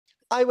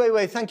Ai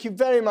Weiwei, thank you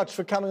very much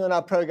for coming on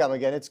our program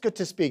again. It's good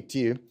to speak to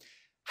you.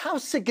 How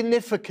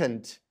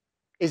significant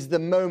is the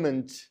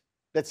moment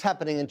that's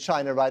happening in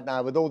China right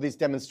now with all these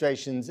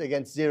demonstrations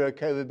against zero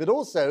COVID, but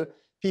also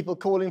people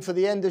calling for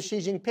the end of Xi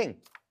Jinping?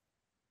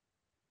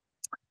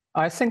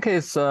 I think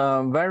it's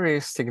very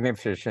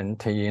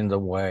significant in the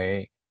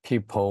way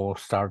people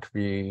start to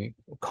be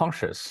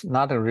conscious,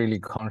 not really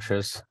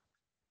conscious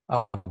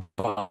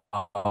about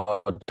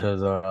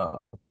the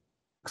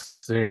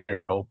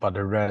zero,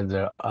 but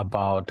rather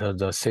about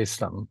the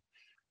system.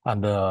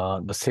 And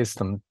the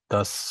system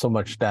does so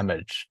much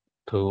damage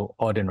to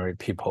ordinary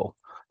people.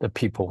 The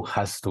people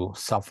has to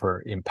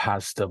suffer in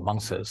past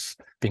months,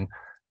 being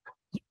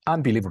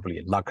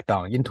unbelievably locked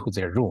down into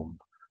their room.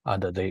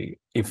 And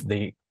if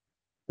they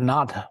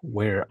not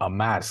wear a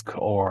mask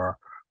or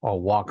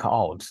walk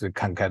out, they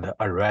can get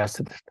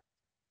arrested,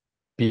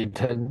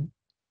 beaten,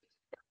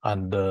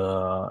 and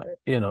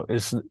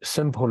it's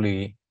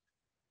simply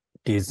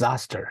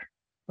disaster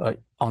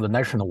on the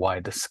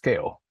nationwide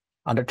scale.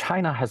 And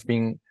China has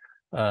been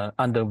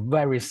under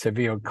very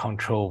severe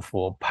control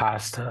for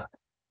past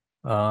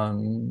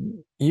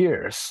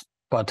years,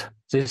 but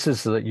this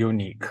is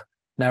unique.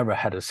 Never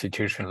had a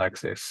situation like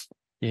this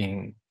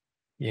in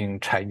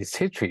Chinese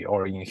history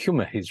or in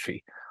human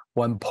history.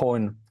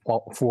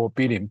 1.4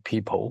 billion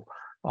people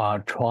are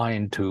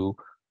trying to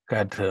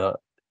get, to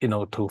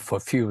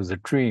fulfill the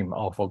dream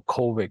of a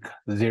COVID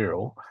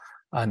zero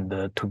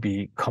and to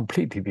be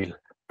completely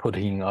put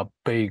in a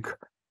big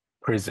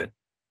prison.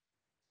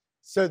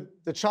 So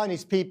the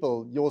Chinese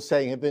people, you're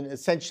saying, have been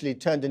essentially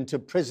turned into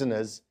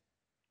prisoners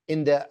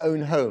in their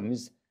own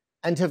homes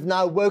and have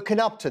now woken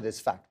up to this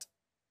fact.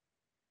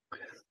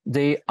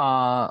 They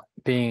are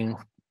being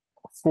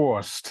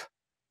forced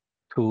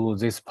to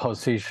this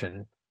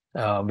position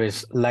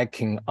with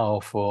lacking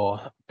of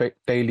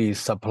daily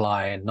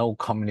supply, no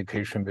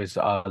communication with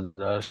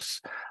others,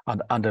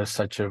 and under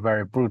such a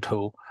very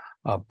brutal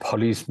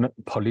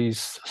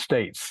police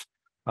states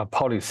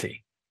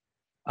policy.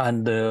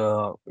 And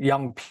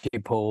young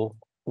people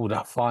would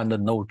find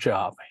no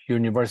job.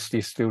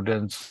 University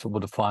students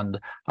would find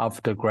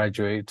after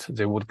graduate,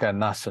 they would get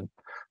nothing.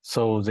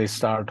 So they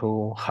start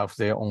to have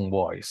their own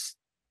voice.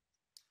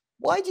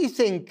 Why do you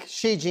think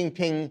Xi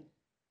Jinping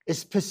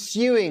is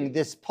pursuing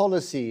this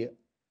policy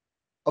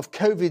of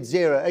COVID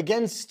zero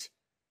against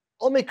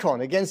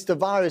Omicron, against a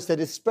virus that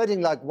is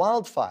spreading like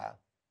wildfire?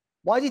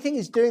 Why do you think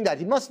he's doing that?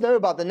 He must know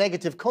about the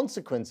negative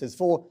consequences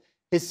for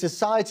his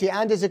society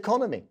and his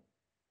economy.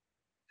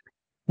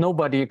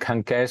 Nobody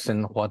can guess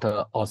in what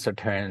an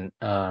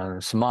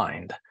authoritarian's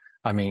mind.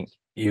 I mean,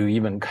 you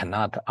even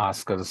cannot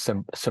ask a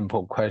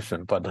simple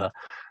question, but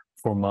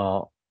from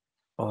the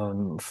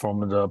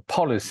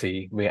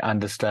policy, we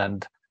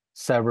understand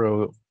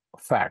several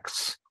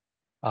facts.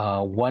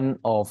 One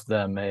of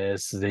them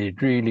is they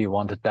really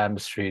want to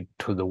demonstrate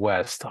to the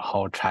West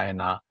how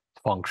China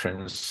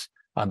functions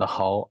and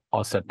how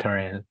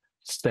authoritarian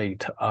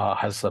state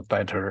has a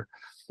better,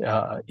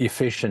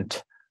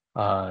 efficient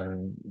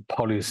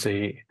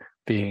policy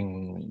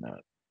being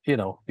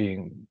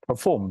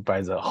performed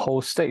by the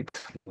whole state,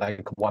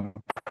 like one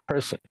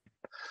person.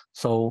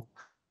 So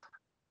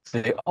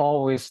they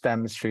always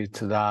demonstrate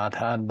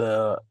that, and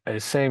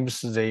it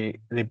seems they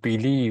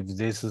believe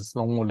this is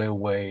the only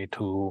way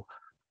to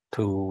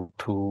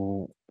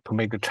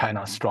make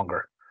China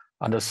stronger.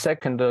 And the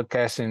second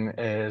guessing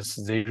is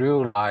they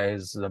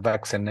realize the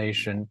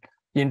vaccination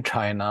in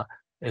China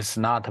is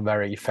not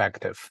very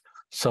effective.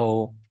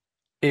 So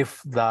if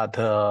that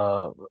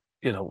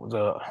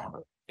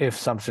if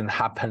something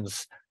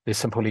happens, they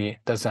simply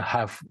doesn't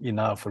have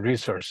enough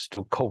resources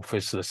to cope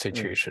with the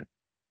situation.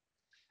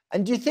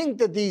 And do you think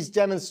that these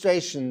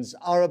demonstrations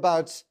are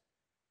about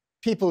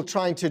people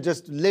trying to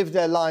just live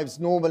their lives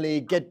normally,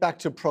 get back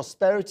to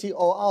prosperity,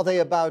 or are they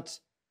about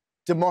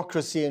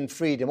democracy and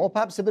freedom, or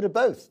perhaps a bit of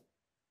both?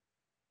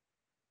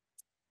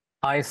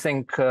 I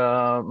think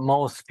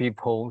most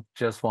people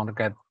just want to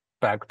get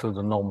back to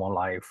the normal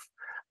life.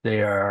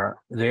 They're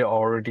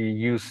already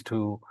used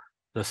to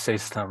the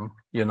system.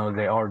 They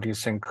already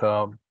think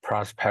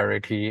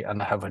prosperity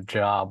and have a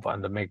job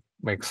and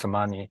make some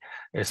money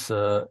is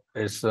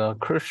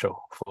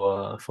crucial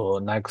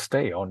for next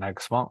day or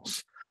next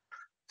month.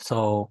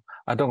 So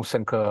I don't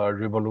think a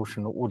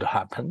revolution would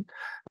happen.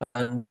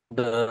 And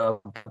but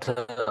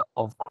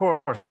of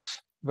course,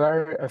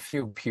 very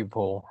few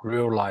people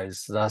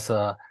realize that's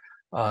a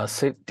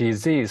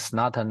disease,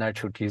 not a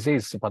natural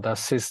disease, but a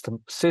system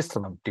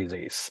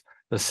disease.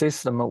 The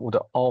system would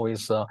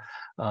always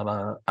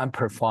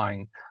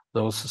amplifying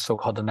those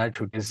so-called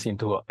natural diseases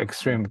into an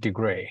extreme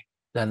degree.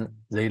 Then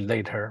they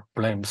later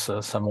blames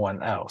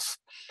someone else.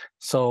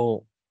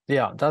 So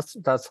yeah, that's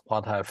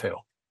what I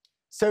feel.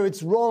 So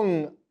it's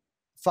wrong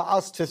for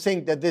us to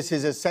think that this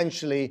is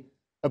essentially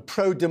a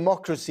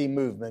pro-democracy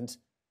movement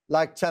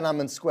like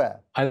Tiananmen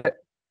Square. I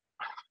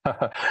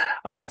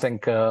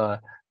think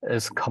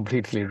it's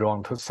completely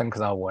wrong to think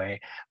that way.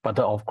 But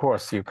of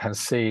course, you can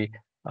see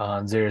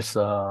there's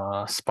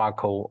a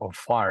sparkle of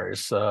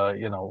fires,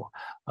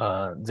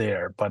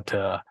 there.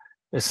 But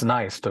it's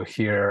nice to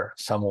hear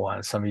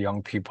some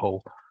young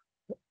people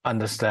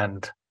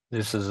understand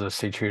this is a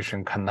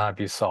situation cannot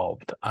be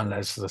solved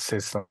unless the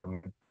system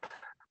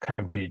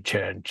can be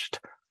changed.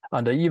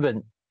 And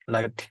even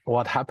like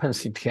what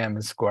happens in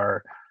Tiananmen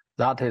Square,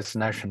 that is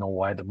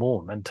nationwide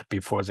movement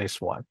before this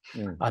one.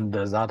 And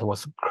that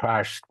was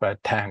crashed by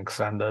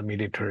tanks and the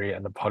military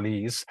and the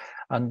police,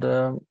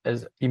 and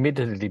is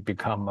immediately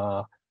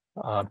become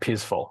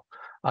peaceful.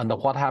 And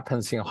what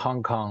happens in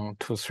Hong Kong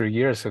 2-3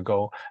 years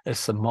ago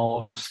is the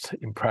most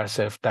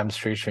impressive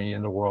demonstration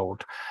in the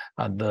world,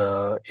 and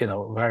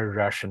very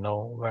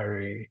rational,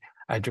 very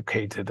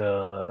educated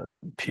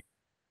people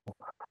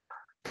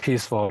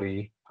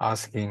peacefully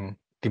asking,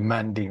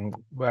 demanding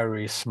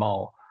very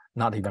small,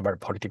 not even very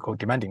political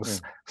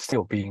demandings,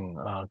 still being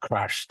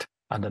crushed,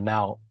 and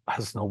now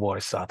has no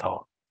voice at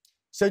all.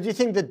 So do you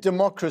think that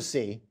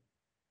democracy,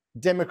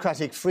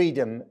 democratic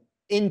freedom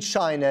in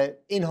China,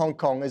 in Hong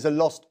Kong, is a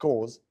lost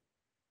cause?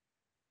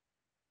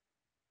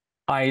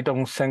 I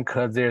don't think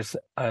there's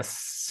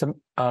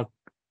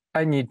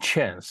any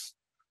chance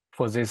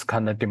for this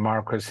kind of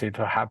democracy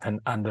to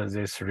happen under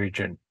this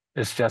region.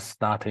 It's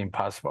just not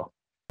impossible.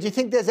 Do you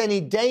think there's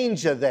any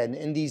danger then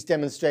in these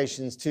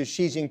demonstrations to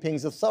Xi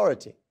Jinping's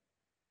authority?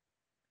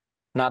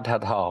 Not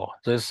at all.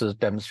 This is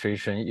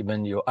demonstration,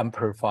 even you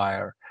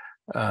amplified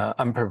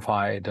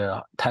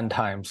 10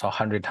 times or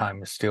 100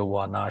 times, still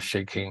were not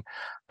shaking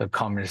the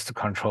communist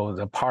control.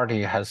 The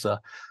party has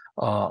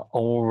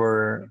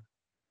over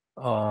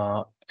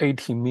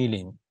 80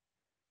 million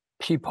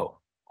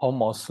people,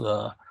 almost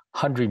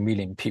 100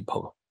 million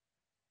people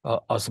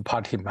as a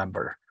party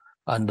member,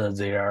 and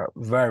they are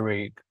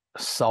very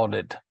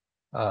solid,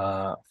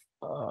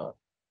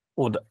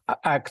 would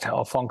act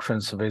or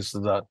functions with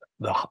the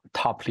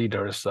top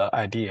leaders'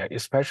 idea,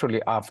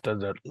 especially after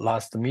the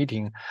last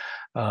meeting.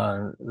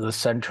 The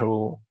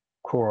central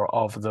core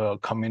of the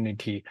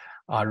community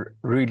are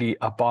really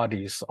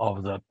bodies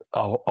of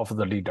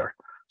the leader.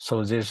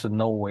 So there's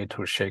no way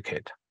to shake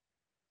it.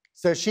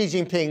 So Xi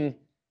Jinping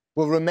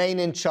will remain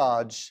in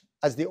charge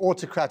as the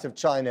autocrat of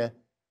China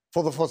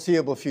for the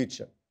foreseeable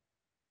future?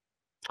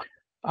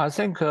 I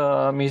think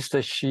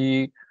Mr.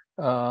 Xi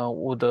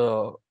would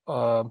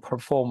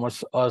perform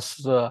as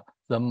the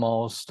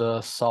most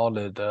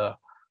solid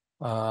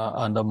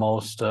and the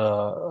most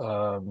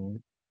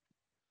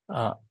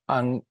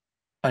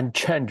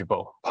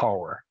unchangeable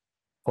power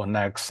for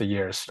next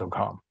years to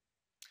come.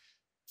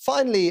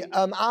 Finally,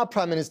 our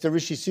Prime Minister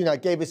Rishi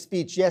Sunak gave a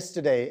speech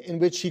yesterday in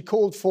which he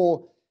called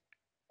for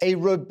a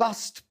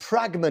robust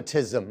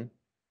pragmatism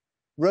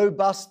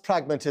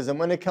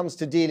when it comes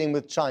to dealing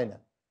with China.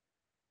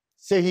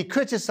 So he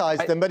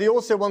criticized them, but he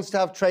also wants to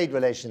have trade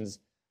relations.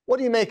 What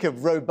do you make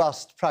of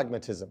robust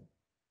pragmatism?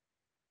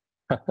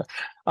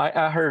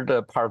 I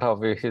heard part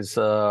of his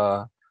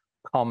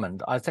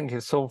comment. I think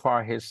so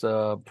far he's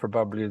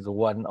probably the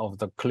one of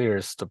the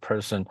clearest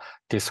person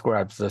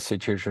describes the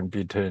situation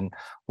between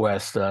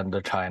West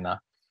and China.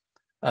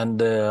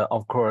 And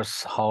of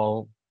course,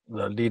 how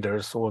the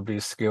leaders will be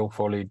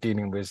skillfully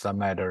dealing with the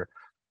matter,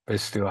 we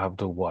still have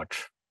to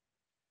watch.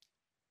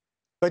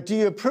 But do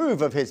you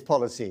approve of his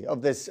policy,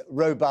 of this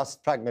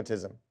robust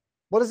pragmatism?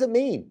 What does it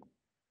mean?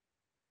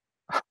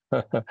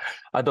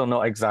 I don't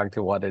know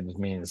exactly what it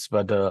means,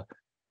 but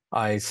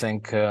I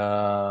think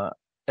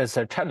it's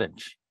a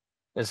challenge.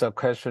 It's a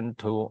question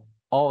to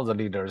all the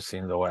leaders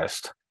in the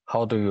West.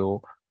 How do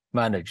you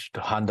manage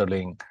to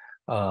handling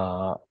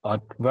a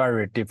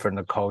very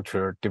different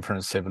culture,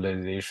 different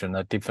civilization,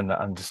 a different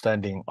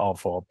understanding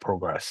of our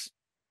progress?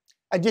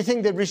 And do you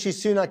think that Rishi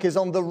Sunak is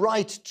on the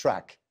right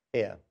track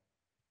here?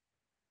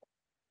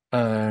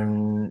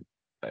 Do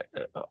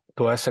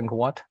I think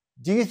what?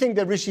 Do you think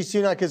that Rishi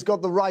Sunak has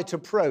got the right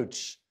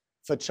approach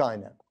for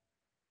China?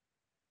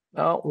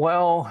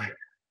 Well,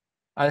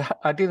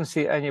 I didn't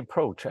see any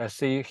approach. I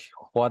see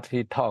what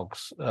he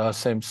talks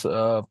seems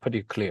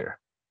pretty clear.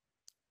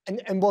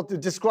 And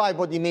describe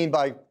what you mean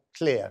by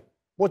clear.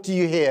 What do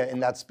you hear in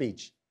that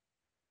speech?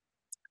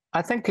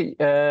 I think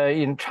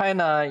in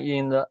China,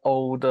 in the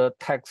old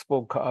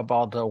textbook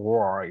about the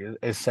war,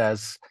 it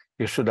says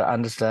you should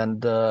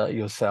understand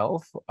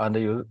yourself and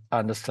you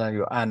understand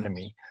your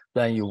enemy,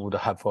 then you would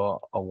have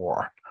a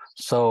war.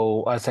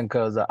 So I think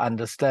the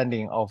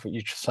understanding of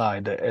each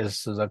side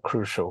is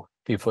crucial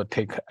before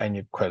take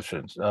any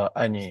questions,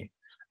 any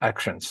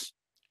actions.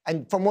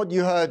 And from what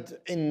you heard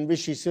in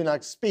Rishi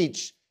Sunak's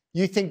speech,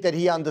 you think that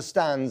he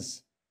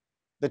understands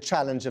the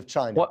challenge of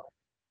China? Well,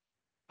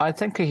 I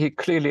think he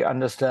clearly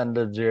understands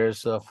that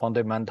there's a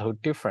fundamental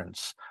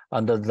difference,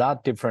 and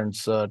that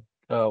difference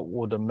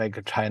would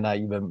make China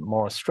even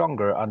more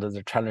stronger, and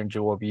the challenge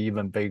will be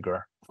even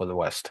bigger for the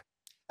West.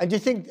 And do you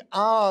think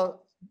our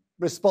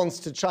response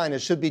to China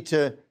should be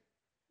to,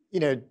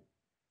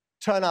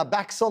 turn our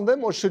backs on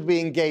them, or should we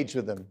engage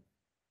with them?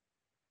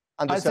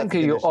 I think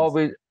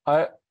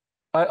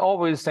I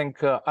always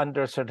think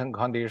under certain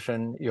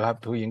conditions you have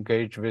to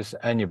engage with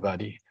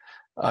anybody.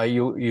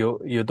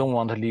 You don't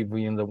want to live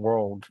in the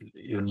world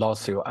you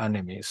lost your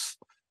enemies,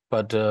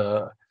 but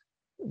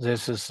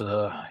this is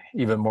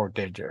even more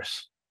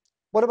dangerous.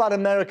 What about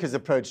America's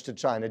approach to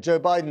China, Joe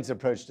Biden's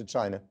approach to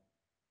China?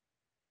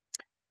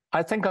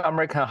 I think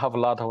America have a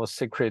lot of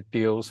secret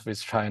deals with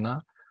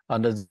China,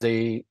 and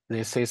they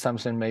say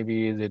something,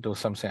 maybe they do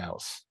something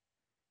else.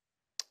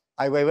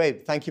 Ai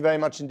Weiwei, thank you very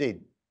much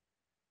indeed.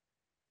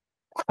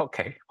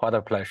 Okay, what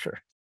a pleasure.